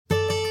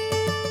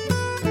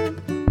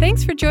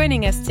Thanks for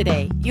joining us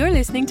today. You're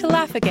listening to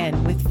Laugh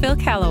Again with Phil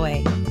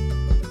Callaway.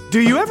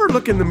 Do you ever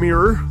look in the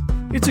mirror?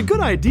 It's a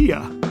good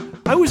idea.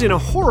 I was in a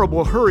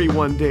horrible hurry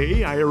one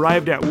day. I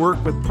arrived at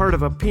work with part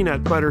of a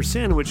peanut butter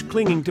sandwich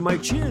clinging to my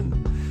chin.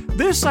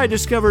 This I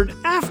discovered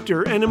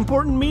after an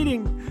important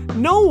meeting.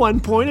 No one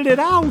pointed it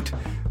out.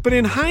 But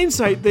in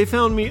hindsight, they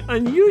found me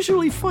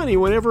unusually funny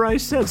whenever I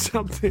said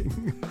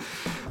something.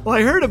 Well,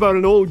 I heard about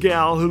an old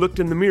gal who looked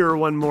in the mirror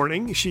one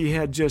morning. She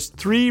had just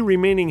 3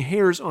 remaining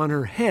hairs on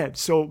her head.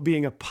 So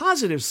being a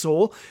positive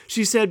soul,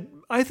 she said,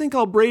 "I think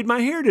I'll braid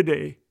my hair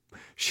today."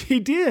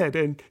 She did,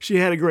 and she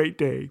had a great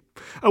day.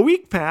 A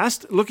week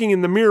passed. Looking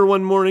in the mirror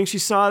one morning, she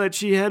saw that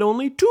she had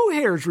only 2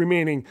 hairs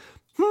remaining.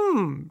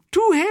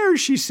 2 hairs,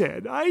 she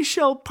said. "I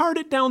shall part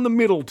it down the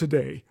middle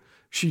today."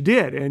 She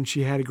did, and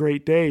she had a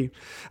great day.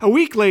 A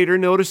week later,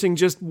 noticing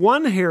just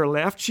 1 hair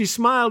left, she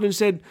smiled and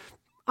said,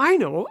 "I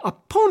know, a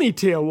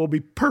ponytail will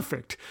be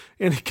perfect."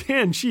 And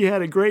again, she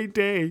had a great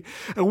day.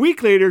 A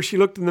week later, she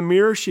looked in the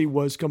mirror. She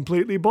was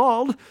completely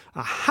bald.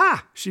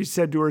 "Aha," she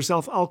said to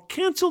herself, "I'll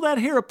cancel that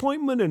hair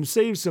appointment and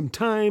save some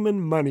time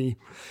and money."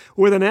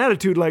 With an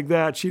attitude like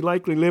that, she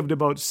likely lived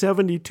about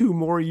 72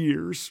 more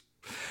years.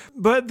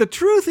 But the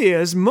truth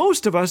is,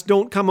 most of us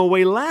don't come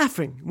away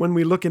laughing when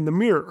we look in the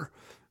mirror.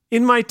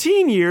 In my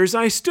teen years,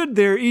 I stood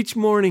there each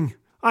morning.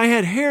 I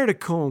had hair to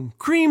comb,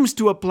 creams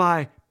to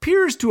apply,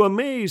 peers to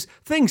amaze,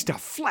 things to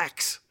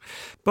flex.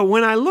 But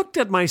when I looked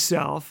at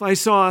myself, I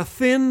saw a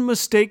thin,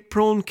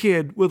 mistake-prone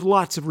kid with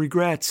lots of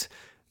regrets.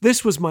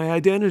 This was my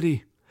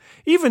identity.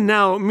 Even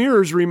now,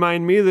 mirrors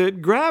remind me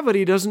that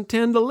gravity doesn't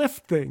tend to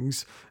lift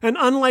things. And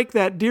unlike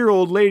that dear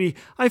old lady,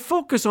 I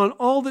focus on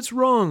all that's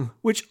wrong,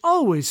 which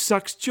always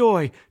sucks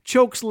joy,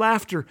 chokes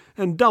laughter,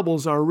 and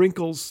doubles our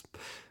wrinkles.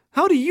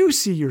 How do you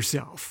see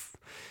yourself?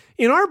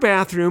 In our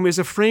bathroom is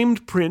a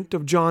framed print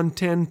of John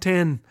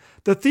 10:10.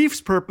 The thief's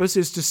purpose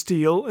is to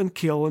steal and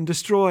kill and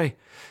destroy.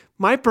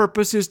 My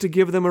purpose is to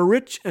give them a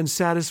rich and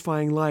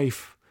satisfying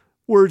life.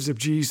 Words of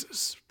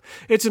Jesus.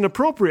 It's an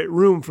appropriate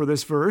room for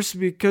this verse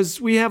because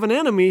we have an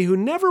enemy who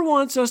never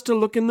wants us to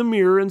look in the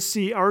mirror and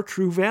see our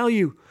true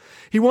value.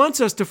 He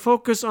wants us to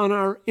focus on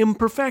our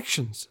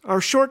imperfections, our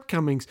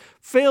shortcomings,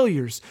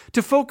 failures,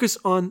 to focus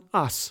on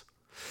us.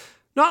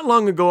 Not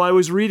long ago, I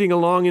was reading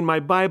along in my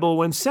Bible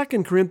when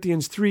 2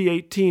 Corinthians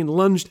 3:18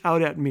 lunged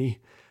out at me.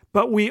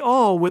 "But we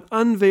all, with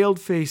unveiled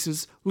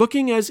faces,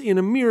 looking as in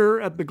a mirror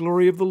at the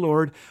glory of the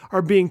Lord,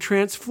 are being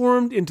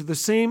transformed into the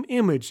same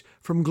image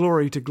from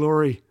glory to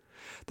glory."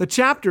 The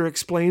chapter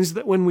explains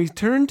that when we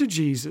turn to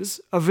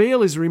Jesus, a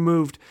veil is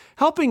removed,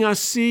 helping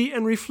us see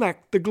and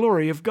reflect the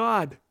glory of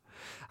God.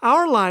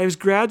 Our lives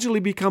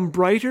gradually become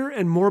brighter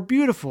and more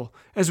beautiful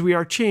as we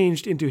are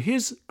changed into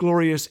His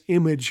glorious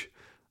image.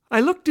 I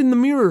looked in the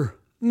mirror,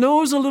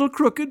 nose a little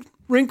crooked,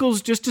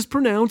 wrinkles just as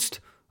pronounced,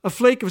 a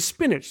flake of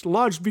spinach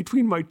lodged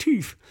between my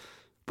teeth.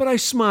 But I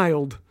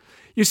smiled.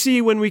 You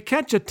see, when we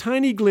catch a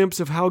tiny glimpse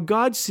of how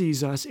God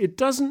sees us, it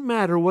doesn't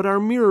matter what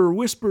our mirror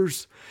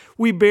whispers.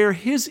 We bear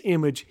His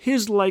image,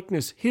 His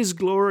likeness, His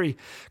glory.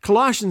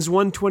 Colossians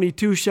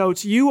 1:22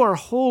 shouts, "You are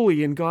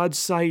holy in God's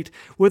sight,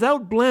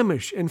 without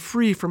blemish and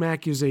free from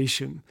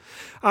accusation."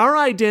 Our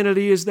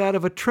identity is that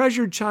of a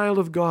treasured child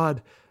of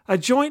God, a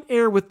joint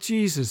heir with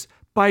Jesus.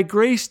 By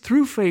grace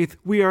through faith,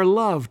 we are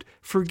loved,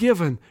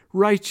 forgiven,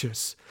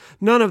 righteous.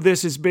 None of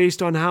this is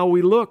based on how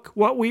we look,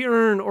 what we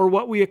earn, or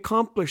what we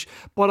accomplish,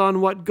 but on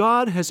what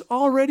God has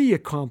already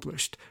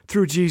accomplished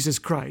through Jesus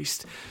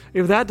Christ.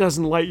 If that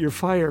doesn't light your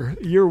fire,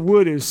 your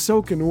wood is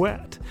soaking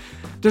wet.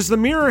 Does the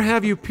mirror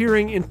have you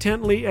peering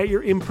intently at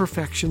your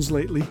imperfections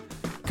lately?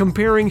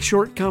 Comparing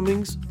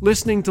shortcomings,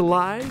 listening to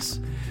lies,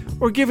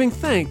 or giving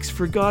thanks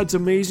for God's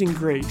amazing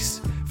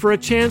grace, for a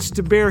chance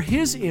to bear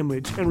His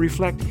image and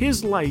reflect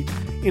His light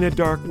in a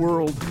dark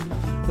world?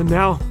 And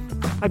now,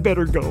 I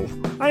better go.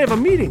 I have a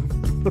meeting.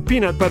 The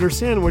peanut butter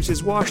sandwich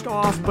is washed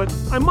off, but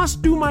I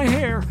must do my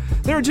hair.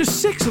 There are just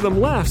 6 of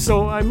them left,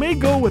 so I may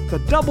go with the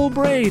double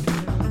braid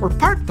or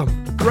part them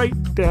right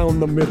down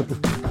the middle.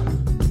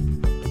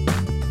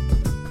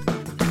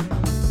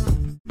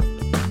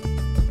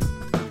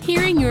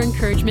 Hearing your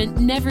encouragement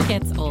never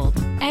gets old.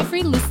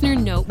 Every listener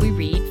note we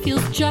read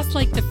feels just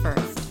like the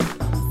first.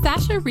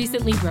 Sasha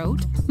recently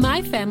wrote,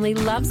 "My family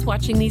loves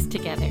watching these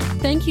together.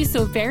 Thank you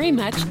so very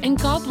much,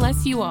 and God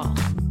bless you all."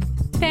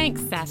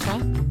 Thanks, Sasha.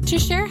 To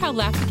share how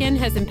Laugh Again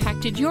has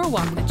impacted your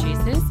walk with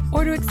Jesus,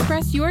 or to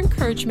express your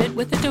encouragement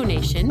with a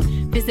donation,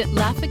 visit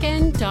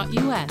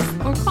laughagain.us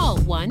or call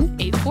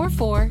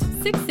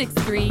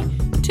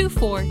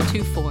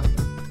 1-844-663-2424.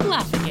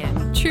 Laugh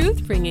Again,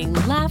 truth bringing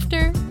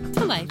laughter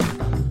to life.